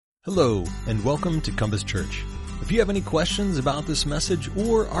Hello, and welcome to Compass Church. If you have any questions about this message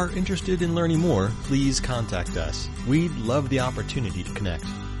or are interested in learning more, please contact us. We'd love the opportunity to connect.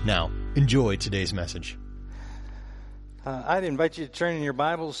 Now, enjoy today's message. I'd invite you to turn in your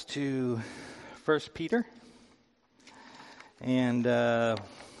Bibles to 1 Peter. And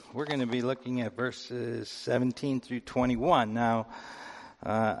we're going to be looking at verses 17 through 21. Now,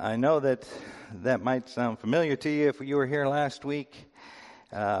 I know that might sound familiar to you if you were here last week.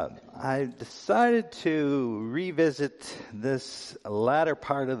 I decided to revisit this latter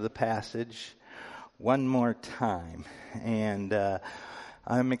part of the passage one more time. And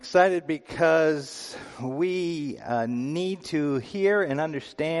I'm excited because we need to hear and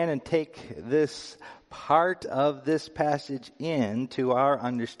understand and take this part of this passage into our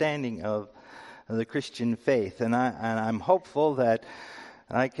understanding of the Christian faith. And I'm hopeful that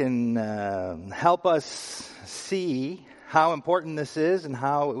I can help us see how important this is and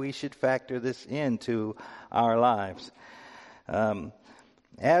how we should factor this into our lives.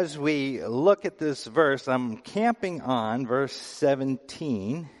 As we look at this verse, I'm camping on verse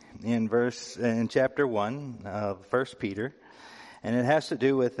 17 in chapter 1 of 1 Peter. And it has to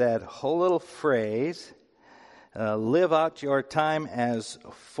do with that whole little phrase, live out your time as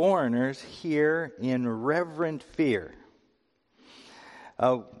foreigners here in reverent fear.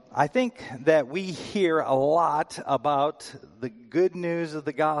 I think that we hear a lot about the good news of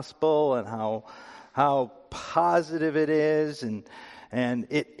the gospel and how positive it is, and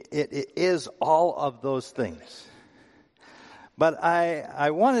it is all of those things. But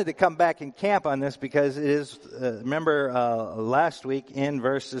I wanted to come back and camp on this because it is, remember last week in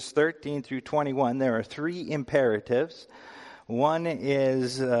verses 13 through 21, there are three imperatives. One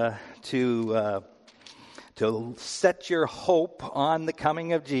is to set your hope on the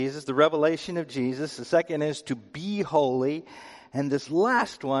coming of Jesus, the revelation of Jesus. The second is to be holy. And this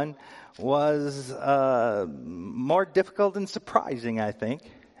last one was more difficult and surprising, I think.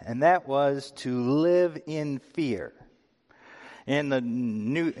 And that was to live in fear. In the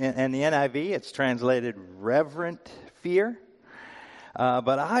NIV, it's translated reverent fear.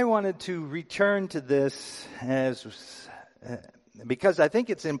 But I wanted to return to this because I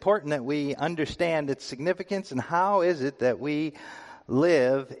think it's important that we understand its significance and how is it that we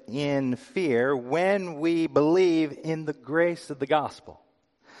live in fear when we believe in the grace of the gospel.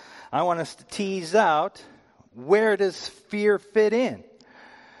 I want us to tease out, where does fear fit in?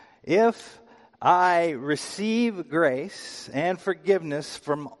 If I receive grace and forgiveness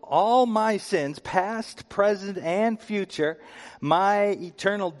from all my sins, past, present, and future, my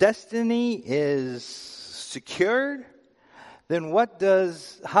eternal destiny is secured. Then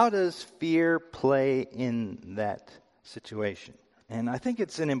how does fear play in that situation? And I think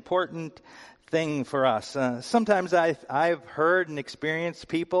it's an important thing for us. Sometimes I've heard and experienced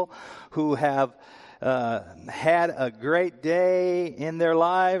people who have had a great day in their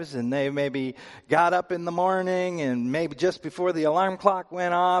lives, and they maybe got up in the morning and maybe just before the alarm clock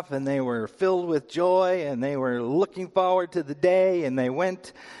went off, and they were filled with joy and they were looking forward to the day, and they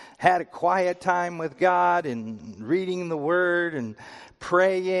had a quiet time with God and reading the Word and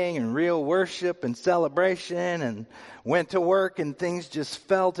praying and real worship and celebration, and went to work and things just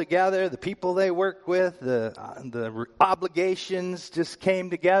fell together. The people they worked with, the obligations just came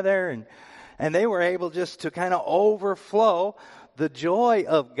together, and they were able just to kind of overflow the joy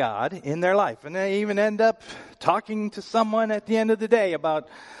of God in their life. And they even end up talking to someone at the end of the day about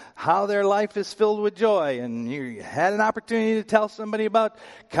how their life is filled with joy. And you had an opportunity to tell somebody about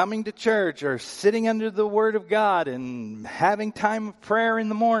coming to church or sitting under the Word of God and having time of prayer in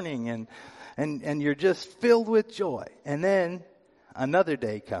the morning, and you're just filled with joy. And then another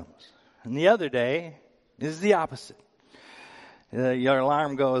day comes, and the other day is the opposite. Your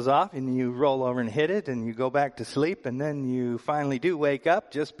alarm goes off and you roll over and hit it and you go back to sleep, and then you finally do wake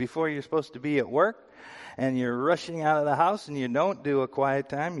up just before you're supposed to be at work, and you're rushing out of the house, and you don't do a quiet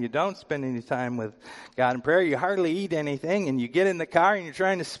time. You don't spend any time with God in prayer. You hardly eat anything, and you get in the car and you're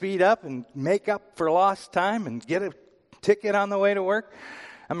trying to speed up and make up for lost time and get a ticket on the way to work.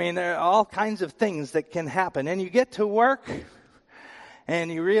 I mean, there are all kinds of things that can happen. And you get to work and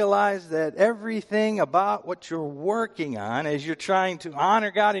you realize that everything about what you're working on, as you're trying to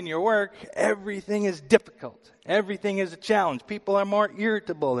honor God in your work, everything is difficult. Everything is a challenge. People are more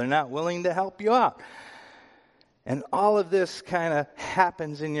irritable. They're not willing to help you out. And all of this kind of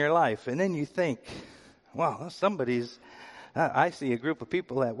happens in your life. And then you think, well, I see a group of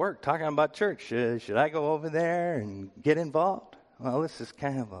people at work talking about church. Should I go over there and get involved? Well, this is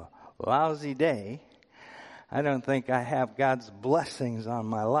kind of a lousy day. I don't think I have God's blessings on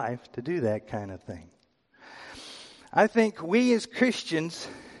my life to do that kind of thing. I think we as Christians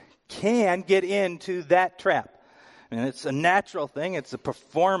can get into that trap. And it's a natural thing. It's a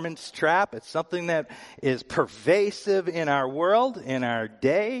performance trap. It's something that is pervasive in our world, in our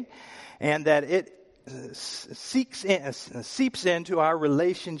day, and that it seeps into our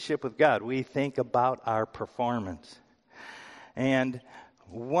relationship with God. We think about our performance. And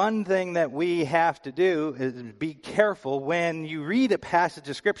one thing that we have to do is be careful when you read a passage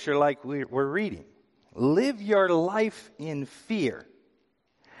of Scripture like we're reading. Live your life in fear.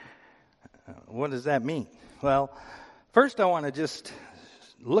 What does that mean? Well, first I want to just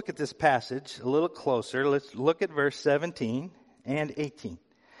look at this passage a little closer. Let's look at verse 17 and 18.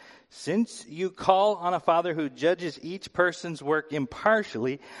 Since you call on a Father who judges each person's work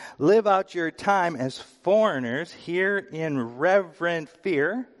impartially, live out your time as foreigners here in reverent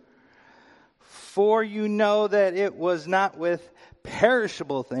fear. For you know that it was not with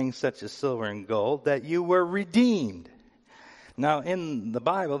perishable things such as silver and gold that you were redeemed. Now, in the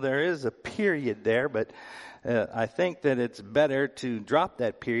Bible, there is a period there, but I think that it's better to drop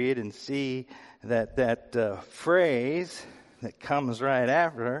that period and see that phrase that comes right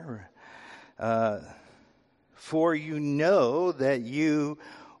after, for you know that you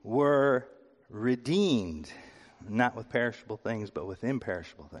were redeemed, not with perishable things, but with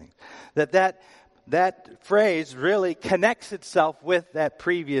imperishable things. That phrase really connects itself with that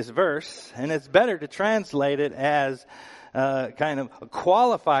previous verse, and it's better to translate it as kind of a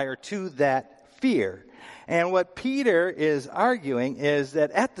qualifier to that fear. And what Peter is arguing is that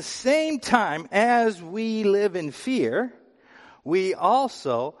at the same time as we live in fear, we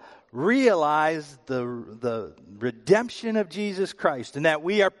also realize the redemption of Jesus Christ and that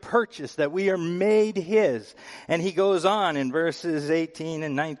we are purchased, that we are made His. And he goes on in verses 18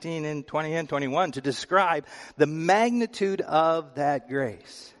 and 19 and 20 and 21 to describe the magnitude of that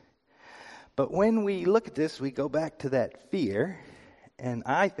grace. But when we look at this, we go back to that fear, and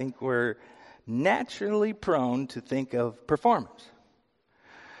I think we're naturally prone to think of performance.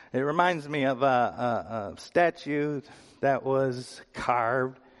 It reminds me of a statue that was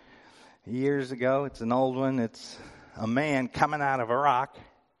carved years ago. It's an old one. It's a man coming out of a rock,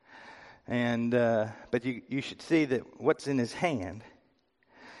 and but you should see that what's in his hand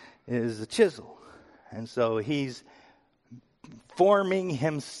is a chisel, and so he's forming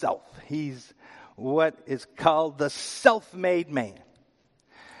himself. He's what is called the self-made man.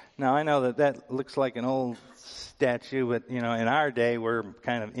 Now, I know that looks like an old statue, but, in our day, we're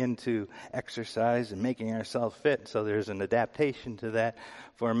kind of into exercise and making ourselves fit. So there's an adaptation to that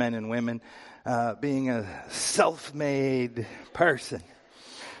for men and women, being a self-made person.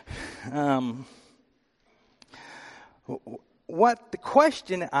 What the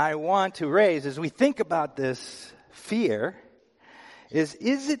question I want to raise as we think about this fear is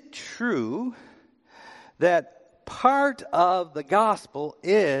it true that part of the gospel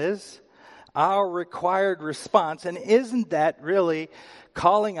is our required response? And isn't that really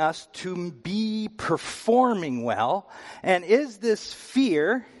calling us to be performing well? And is this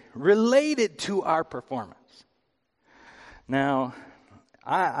fear related to our performance? Now,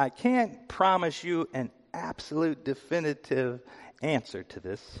 I can't promise you an absolute definitive answer to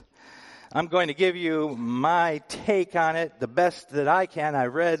this. I'm going to give you my take on it the best that I can. I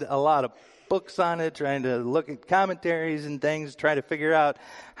read a lot of books on it, trying to look at commentaries and things, try to figure out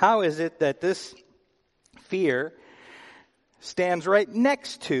how is it that this fear stands right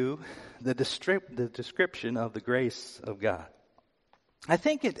next to the description of the grace of God. I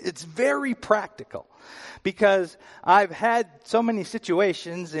think it's very practical because I've had so many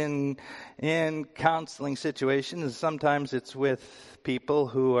situations in counseling situations. Sometimes it's with people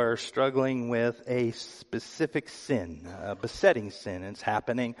who are struggling with a specific sin, a besetting sin. It's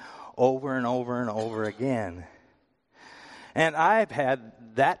happening over and over and over again. And I've had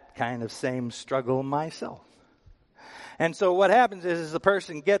that kind of same struggle myself. And so what happens is the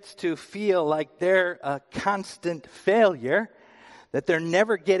person gets to feel like they're a constant failure, that they're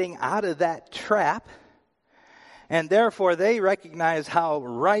never getting out of that trap, and therefore they recognize how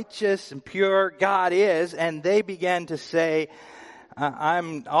righteous and pure God is, and they begin to say,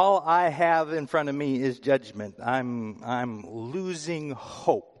 all I have in front of me is judgment. I'm losing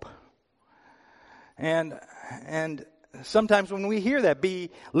hope. And sometimes when we hear that,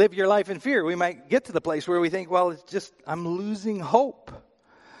 live your life in fear, we might get to the place where we think, well, it's just, I'm losing hope.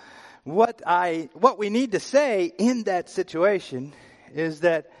 What we need to say in that situation is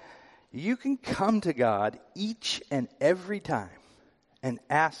that you can come to God each and every time and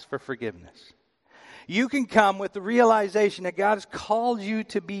ask for forgiveness. You can come with the realization that God has called you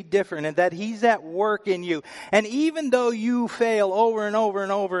to be different and that He's at work in you. And even though you fail over and over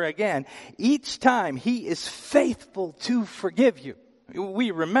and over again, each time He is faithful to forgive you.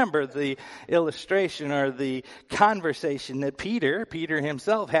 We remember the illustration or the conversation that Peter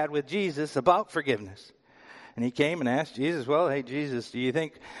himself had with Jesus about forgiveness. And he came and asked Jesus, well, hey, Jesus, do you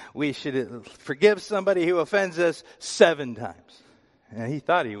think we should forgive somebody who offends us 7 times? And he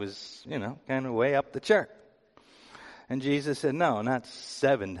thought he was, kind of way up the chart. And Jesus said, no, not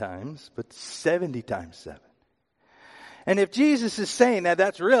 7 times, but 70 times 7. And if Jesus is saying that,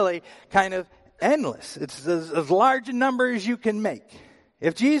 that's really kind of endless. It's as large a number as you can make.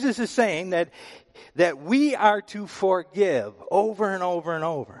 If Jesus is saying that we are to forgive over and over and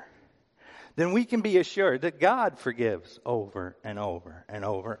over, then we can be assured that God forgives over and over and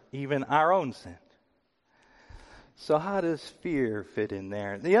over, even our own sins. So how does fear fit in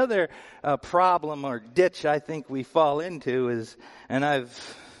there? The other problem or ditch I think we fall into is, and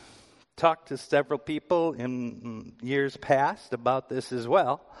I've talked to several people in years past about this as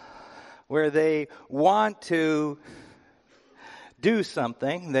well, where they want to do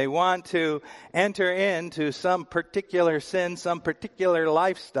something. They want to enter into some particular sin, some particular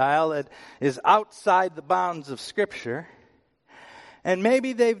lifestyle that is outside the bounds of Scripture. And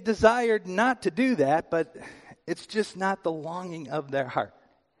maybe they've desired not to do that, but it's just not the longing of their heart.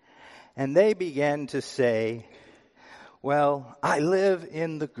 And they begin to say, well, I live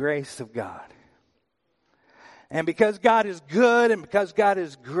in the grace of God. And because God is good and because God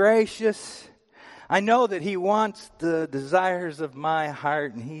is gracious, I know that He wants the desires of my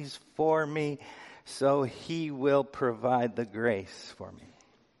heart and He's for me, so He will provide the grace for me.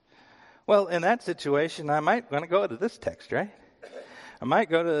 Well, in that situation, I might want to go to this text, right? I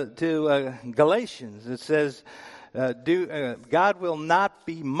might go to Galatians. It says, God will not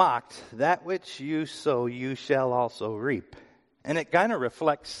be mocked. That which you sow, you shall also reap. And it kind of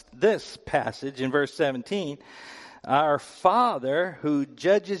reflects this passage in verse 17. Our Father who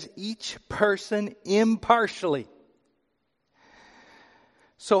judges each person impartially.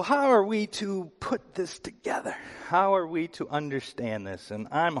 So how are we to put this together? How are we to understand this? And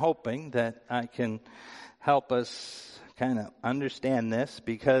I'm hoping that I can help us kind of understand this,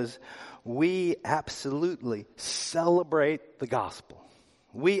 because we absolutely celebrate the gospel.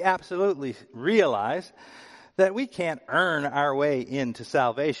 We absolutely realize that we can't earn our way into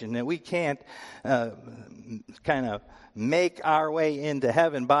salvation, that we can't kind of make our way into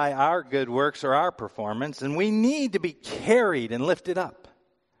heaven by our good works or our performance, and we need to be carried and lifted up.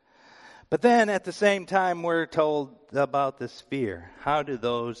 But then at the same time, we're told about this fear. How do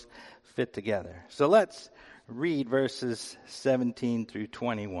those fit together? So let's read verses 17 through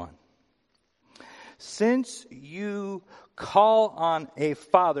 21. Since you call on a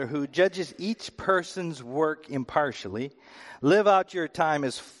Father who judges each person's work impartially, live out your time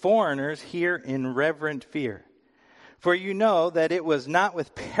as foreigners here in reverent fear. For you know that it was not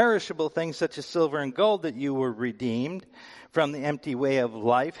with perishable things such as silver and gold that you were redeemed from the empty way of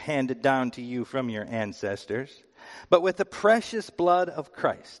life handed down to you from your ancestors, but with the precious blood of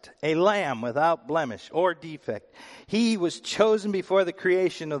Christ, a lamb without blemish or defect. He was chosen before the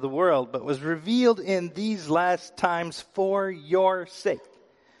creation of the world, but was revealed in these last times for your sake.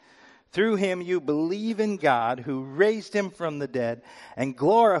 Through him you believe in God, who raised him from the dead and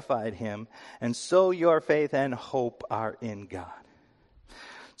glorified him, and so your faith and hope are in God.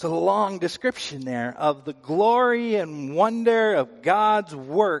 It's a long description there of the glory and wonder of God's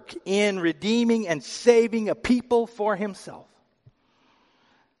work in redeeming and saving a people for himself.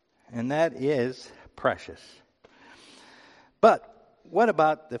 And that is precious. But what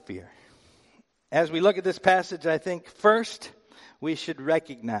about the fear? As we look at this passage, I think first we should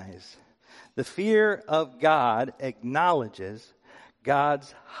recognize the fear of God acknowledges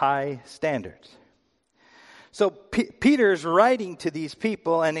God's high standards. So Peter's writing to these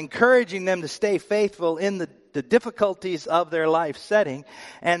people and encouraging them to stay faithful in the difficulties of their life setting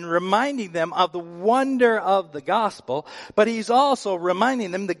and reminding them of the wonder of the gospel. But he's also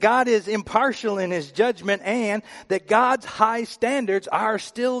reminding them that God is impartial in his judgment and that God's high standards are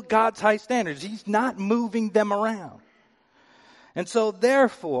still God's high standards. He's not moving them around. And so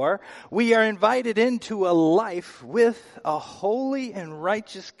therefore, we are invited into a life with a holy and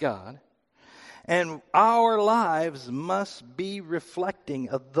righteous God. And our lives must be reflecting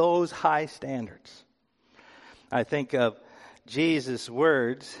of those high standards. I think of Jesus'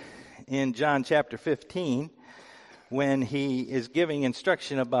 words in John chapter 15 when he is giving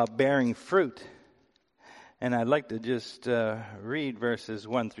instruction about bearing fruit. And I'd like to just read verses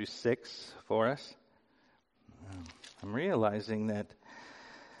 1 through 6 for us. I'm realizing that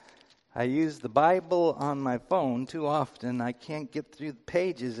I use the Bible on my phone too often. I can't get through the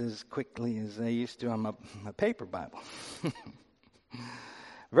pages as quickly as I used to on my paper Bible.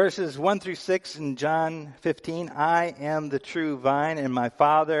 Verses 1 through 6 in John 15, I am the true vine, and my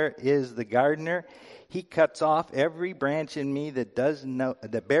Father is the gardener. He cuts off every branch in me that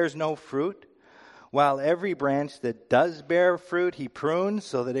bears no fruit, while every branch that does bear fruit he prunes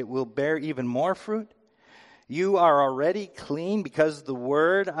so that it will bear even more fruit. You are already clean because of the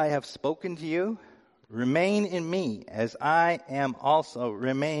word I have spoken to you. Remain in me as I am also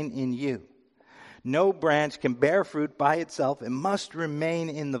remain in you. No branch can bear fruit by itself. It must remain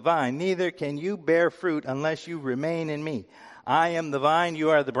in the vine. Neither can you bear fruit unless you remain in me. I am the vine,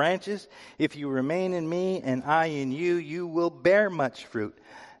 you are the branches. If you remain in me and I in you, you will bear much fruit.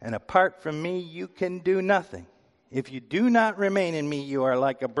 And apart from me, you can do nothing. If you do not remain in me, you are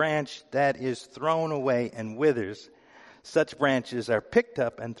like a branch that is thrown away and withers. Such branches are picked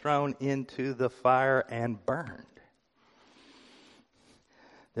up and thrown into the fire and burned.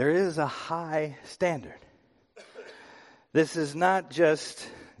 There is a high standard. This is not just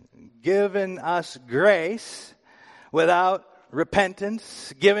giving us grace without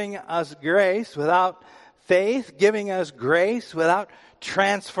repentance, giving us grace without faith, giving us grace without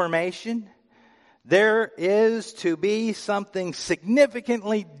transformation. There is to be something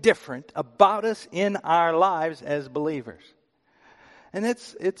significantly different about us in our lives as believers. And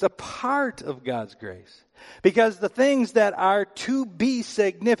it's a part of God's grace. Because the things that are to be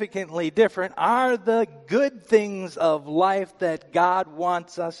significantly different are the good things of life that God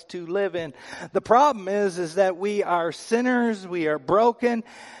wants us to live in. The problem is that we are sinners, we are broken,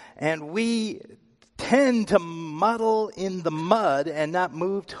 and we tend to muddle in the mud and not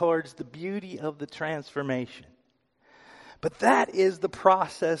move towards the beauty of the transformation. But that is the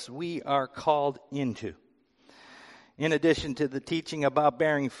process we are called into. In addition to the teaching about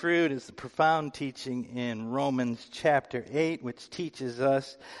bearing fruit is the profound teaching in Romans chapter 8, which teaches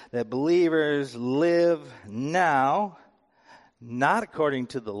us that believers live now, not according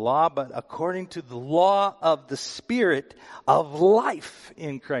to the law, but according to the law of the Spirit of life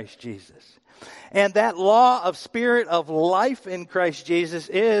in Christ Jesus. And that law of Spirit of life in Christ Jesus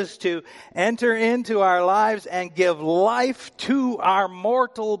is to enter into our lives and give life to our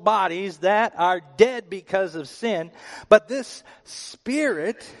mortal bodies that are dead because of sin. But this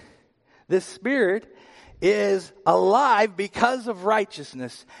Spirit is alive because of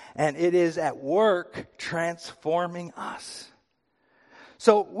righteousness, and it is at work transforming us.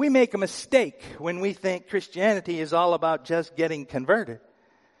 So we make a mistake when we think Christianity is all about just getting converted.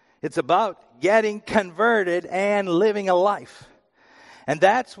 It's about getting converted and living a life. And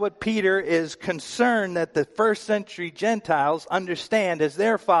that's what Peter is concerned that the first century Gentiles understand as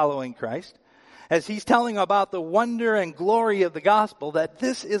they're following Christ. As he's telling about the wonder and glory of the gospel, that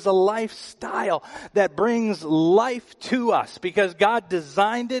this is a lifestyle that brings life to us. Because God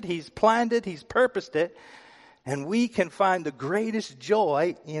designed it, He's planned it, He's purposed it. And we can find the greatest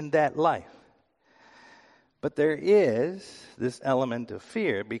joy in that life. But there is this element of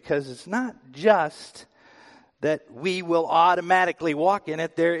fear, because it's not just that we will automatically walk in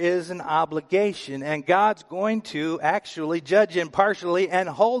it. There is an obligation, and God's going to actually judge impartially and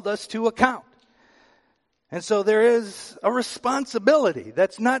hold us to account. And so there is a responsibility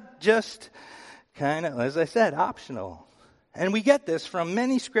that's not just kind of, as I said, optional. And we get this from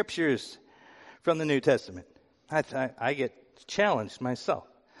many scriptures from the New Testament. I get challenged myself.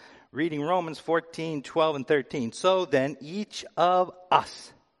 Reading Romans 14, 12, and 13. So then, each of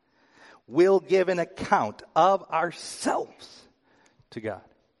us will give an account of ourselves to God.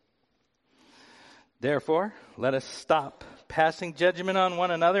 Therefore, let us stop passing judgment on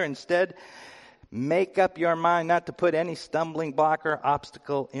one another. Instead, make up your mind not to put any stumbling block or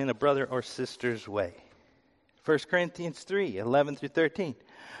obstacle in a brother or sister's way. 1 Corinthians 3, 11 through 13.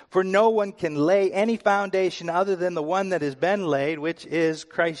 For no one can lay any foundation other than the one that has been laid, which is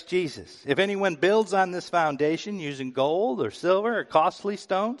Christ Jesus. If anyone builds on this foundation using gold or silver or costly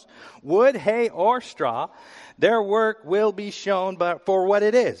stones, wood, hay, or straw, their work will be shown for what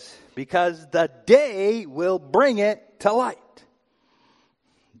it is, because the day will bring it to light.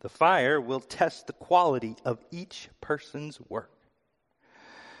 The fire will test the quality of each person's work.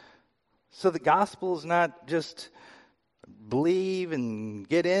 So the gospel is not just believe and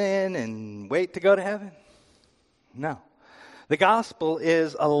get in and wait to go to heaven. No. The gospel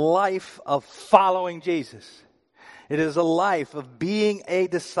is a life of following Jesus. It is a life of being a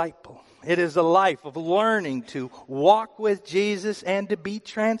disciple. It is a life of learning to walk with Jesus and to be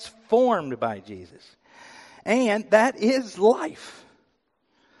transformed by Jesus. And that is life.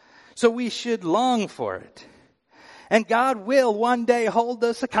 So we should long for it. And God will one day hold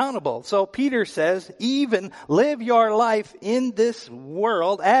us accountable. So Peter says, even live your life in this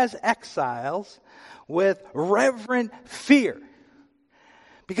world as exiles with reverent fear.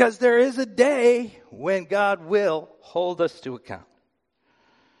 Because there is a day when God will hold us to account.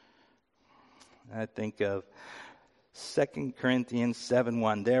 I think of 2 Corinthians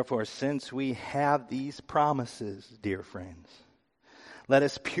 7:1. Therefore, since we have these promises, dear friends, let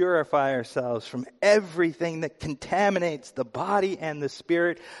us purify ourselves from everything that contaminates the body and the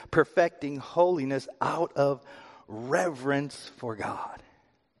spirit, perfecting holiness out of reverence for God.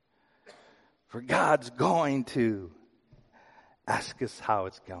 For God's going to ask us how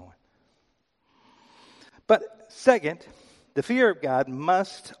it's going. But second, the fear of God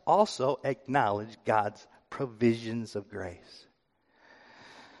must also acknowledge God's provisions of grace.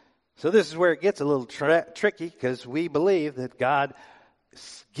 So this is where it gets a little tricky, because we believe that God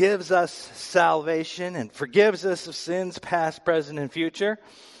gives us salvation and forgives us of sins past, present, and future.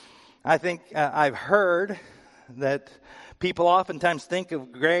 I think I've heard that people oftentimes think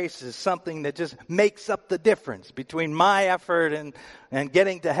of grace as something that just makes up the difference between my effort and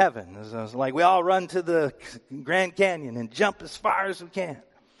getting to heaven. It's like we all run to the Grand Canyon and jump as far as we can.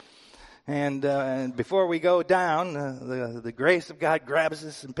 And before we go down, the grace of God grabs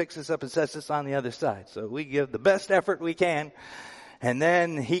us and picks us up and sets us on the other side. So we give the best effort we can, and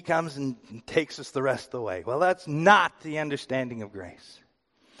then He comes and takes us the rest of the way. Well, that's not the understanding of grace.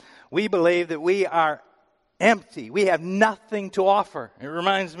 We believe that we are empty. We have nothing to offer. It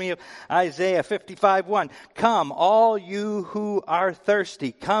reminds me of Isaiah 55:1. Come, all you who are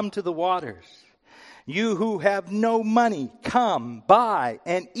thirsty, come to the waters. You who have no money, come, buy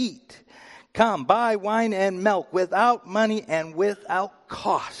and eat. Come, buy wine and milk without money and without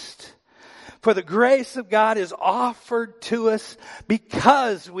cost. For the grace of God is offered to us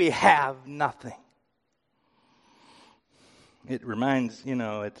because we have nothing. It reminds,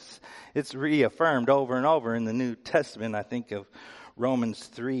 it's reaffirmed over and over in the New Testament. I think of Romans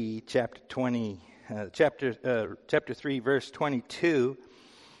 3, chapter 3, verse 22.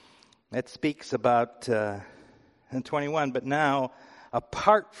 That speaks about, in 21, but now,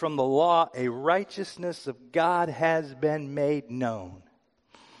 apart from the law, a righteousness of God has been made known,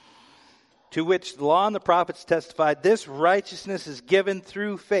 to which the law and the prophets testified. This righteousness is given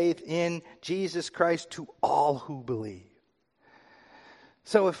through faith in Jesus Christ to all who believe.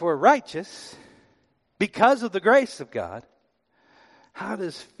 So if we're righteous because of the grace of God, how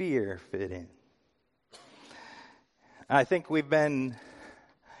does fear fit in? I think we've been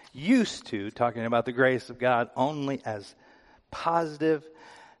used to talking about the grace of God only as positive,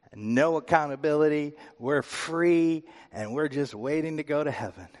 no accountability, we're free, and we're just waiting to go to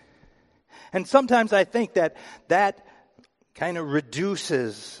heaven. And sometimes I think that kind of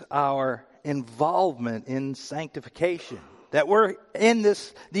reduces our involvement in sanctification. That we're in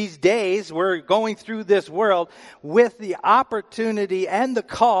these days, we're going through this world with the opportunity and the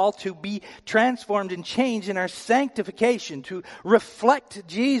call to be transformed and changed in our sanctification, to reflect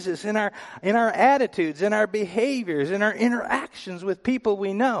Jesus in our attitudes, in our behaviors, in our interactions with people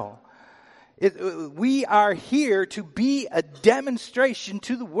we know. We are here to be a demonstration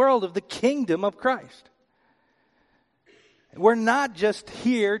to the world of the kingdom of Christ. We're not just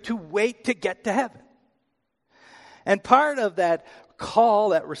here to wait to get to heaven. And part of that call,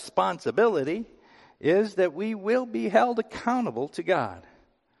 that responsibility, is that we will be held accountable to God.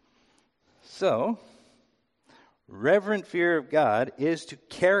 So, reverent fear of God is to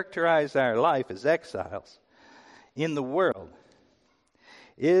characterize our life as exiles in the world.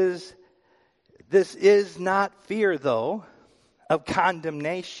 This is not fear, though, of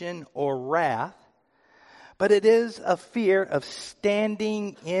condemnation or wrath, but it is a fear of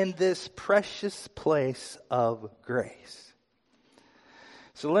standing in this precious place of grace.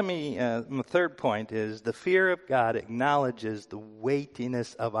 So my third point is the fear of God acknowledges the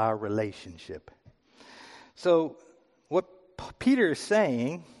weightiness of our relationship. So what Peter is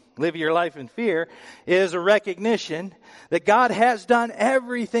saying, live your life in fear, is a recognition that God has done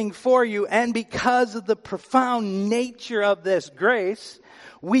everything for you, and because of the profound nature of this grace,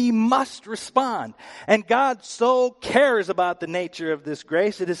 we must respond. And God so cares about the nature of this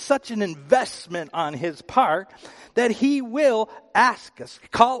grace. It is such an investment on His part that He will ask us,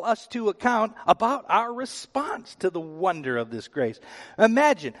 call us to account about our response to the wonder of this grace.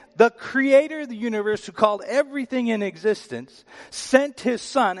 Imagine the Creator of the universe, who called everything in existence, sent His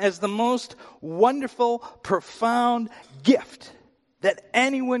Son as the most wonderful, profound gift that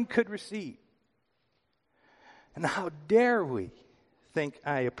anyone could receive. And how dare we think,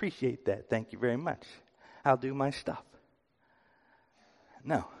 I appreciate that, thank you very much, I'll do my stuff.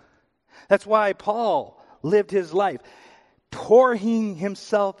 No. That's why Paul lived his life pouring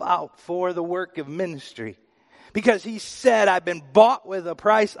himself out for the work of ministry, because he said, I've been bought with a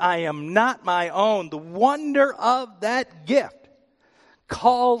price, I am not my own. The wonder of that gift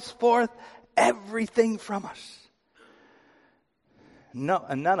calls forth everything from us. No,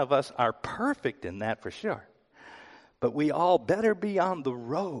 and none of us are perfect in that for sure. But we all better be on the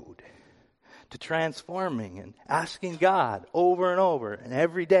road to transforming and asking God over and over and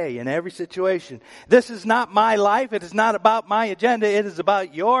every day in every situation. This is not my life. It is not about my agenda. It is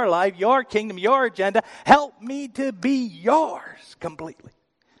about your life, your kingdom, your agenda. Help me to be yours completely.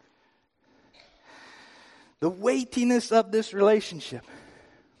 The weightiness of this relationship.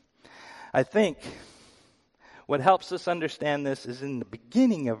 I think what helps us understand this is in the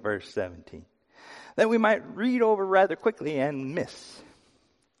beginning of verse 17. That we might read over rather quickly and miss.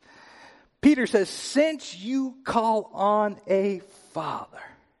 Peter says, since you call on a Father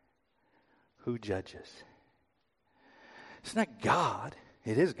who judges. It's not God.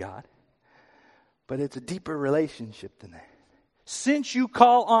 It is God. But it's a deeper relationship than that. Since you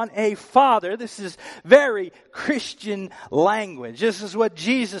call on a Father, this is very Christian language. This is what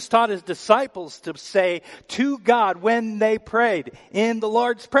Jesus taught his disciples to say to God when they prayed in the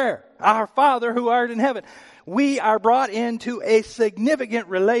Lord's Prayer. Our Father who art in heaven. We are brought into a significant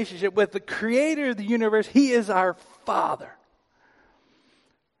relationship with the Creator of the universe. He is our Father.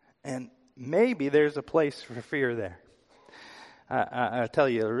 And maybe there's a place for fear there. I'll tell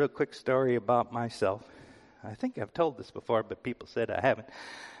you a real quick story about myself. I think I've told this before, but people said I haven't.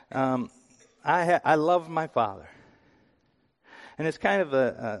 I love my father. And it's kind of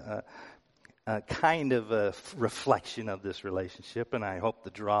a reflection of this relationship, and I hope to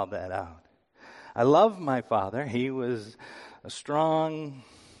draw that out. I love my father. He was a strong,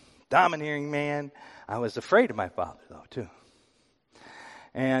 domineering man. I was afraid of my father, though, too.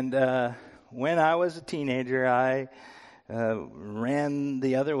 And when I was a teenager, I ran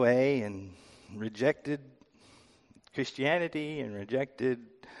the other way and rejected Christianity and rejected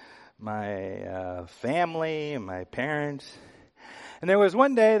my family and my parents. And there was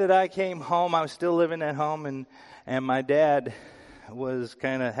one day that I came home. I was still living at home, and my dad was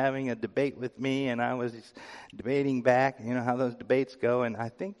kind of having a debate with me, and I was debating back. You know how those debates go. And I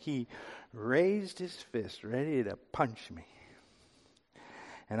think he raised his fist ready to punch me.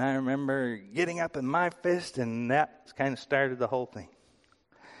 And I remember getting up in my fist, and that kind of started the whole thing.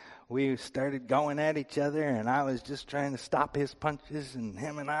 We started going at each other, and I was just trying to stop his punches, and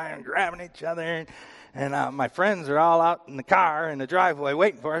him and I are grabbing each other. And my friends are all out in the car in the driveway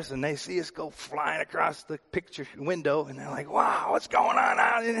waiting for us, and they see us go flying across the picture window, and they're like, wow, what's going on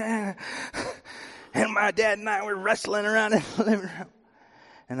out in there? And my dad and I were wrestling around in the living room.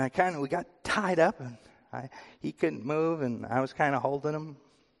 And we got tied up, and he couldn't move, and I was kind of holding him.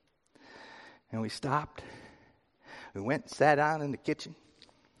 And we stopped. We went and sat down in the kitchen,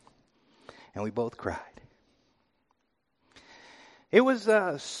 and we both cried. It was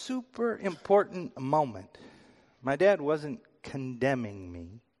a super important moment. My dad wasn't condemning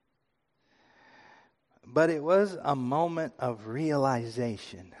me, but it was a moment of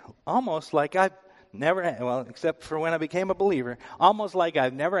realization. Almost like I've never had, well, except for when I became a believer, almost like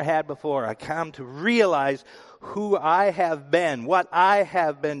I've never had before. I come to realize who I have been, what I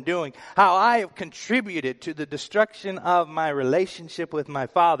have been doing, how I have contributed to the destruction of my relationship with my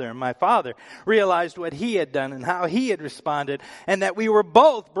father. And my father realized what he had done and how he had responded, and that we were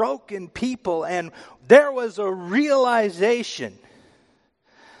both broken people. And there was a realization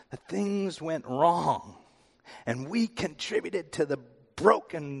that things went wrong, and we contributed to the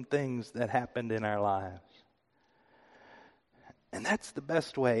broken things that happened in our lives. And that's the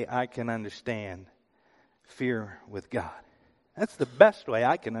best way I can understand fear with God. That's the best way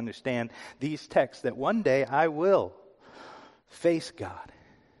I can understand these texts, that one day I will face God.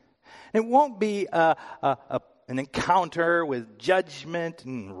 It won't be an encounter with judgment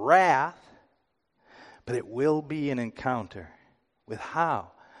and wrath, but it will be an encounter with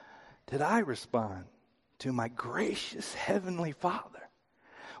how did I respond to my gracious Heavenly Father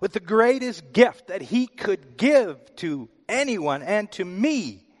with the greatest gift that He could give to anyone and to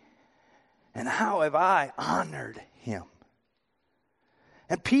me. And how have I honored Him?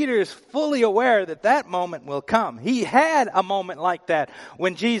 And Peter is fully aware that that moment will come. He had a moment like that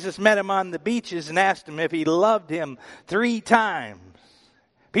when Jesus met him on the beaches and asked him if he loved him 3 times.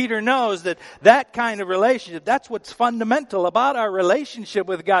 Peter knows that that kind of relationship, that's what's fundamental about our relationship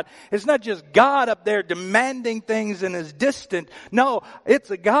with God. It's not just God up there demanding things and is distant. No, it's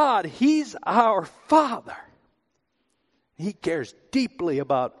a God. He's our Father. He cares deeply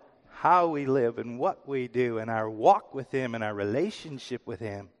about how we live and what we do and our walk with Him and our relationship with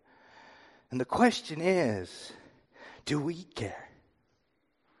Him. And the question is, do we care?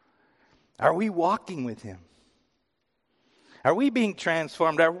 Are we walking with Him? Are we being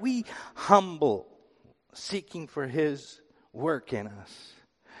transformed? Are we humble, seeking for His work in us?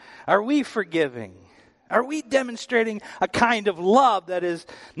 Are we forgiving? Are we demonstrating a kind of love that is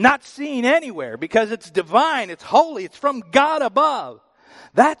not seen anywhere because it's divine, it's holy, it's from God above?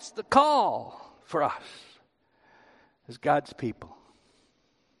 That's the call for us as God's people.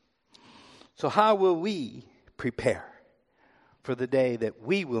 So how will we prepare for the day that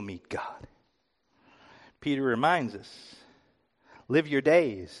we will meet God? Peter reminds us, live your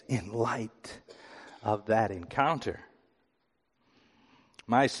days in light of that encounter.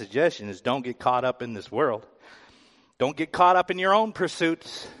 My suggestion is don't get caught up in this world. Don't get caught up in your own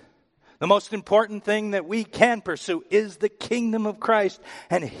pursuits. The most important thing that we can pursue is the kingdom of Christ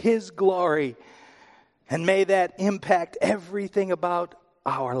and His glory. And may that impact everything about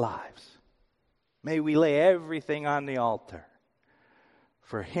our lives. May we lay everything on the altar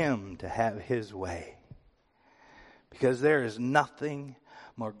for Him to have His way. Because there is nothing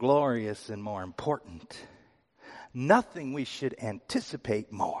more glorious and more important. Nothing we should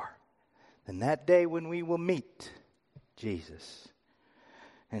anticipate more than that day when we will meet Jesus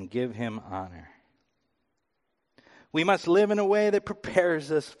and give Him honor. We must live in a way that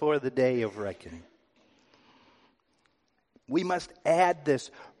prepares us for the day of reckoning. We must add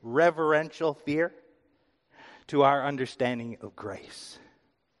this reverential fear to our understanding of grace.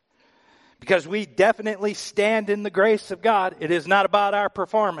 Because we definitely stand in the grace of God. It is not about our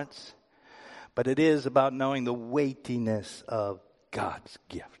performance, but it is about knowing the weightiness of God's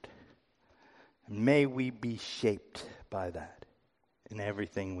gift. And may we be shaped by that in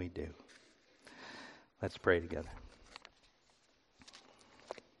everything we do. Let's pray together.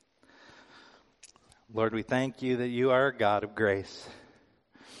 Lord, we thank You that You are a God of grace.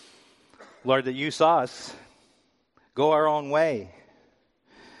 Lord, that You saw us go our own way,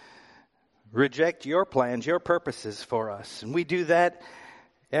 reject Your plans, Your purposes for us. And we do that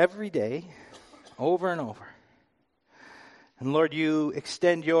every day, over and over. And Lord, You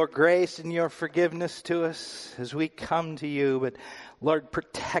extend Your grace and Your forgiveness to us as we come to You. But Lord,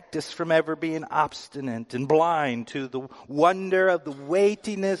 protect us from ever being obstinate and blind to the wonder of the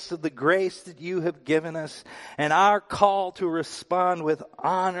weightiness of the grace that You have given us and our call to respond with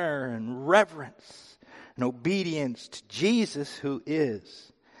honor and reverence and obedience to Jesus, who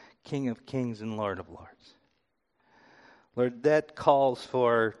is King of Kings and Lord of Lords. Lord, that calls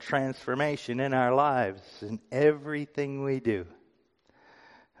for transformation in our lives in everything we do.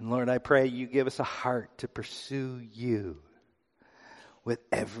 And Lord, I pray You give us a heart to pursue You with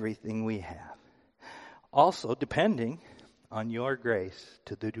everything we have. Also depending on Your grace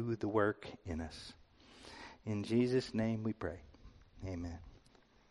to do the work in us. In Jesus' name we pray. Amen.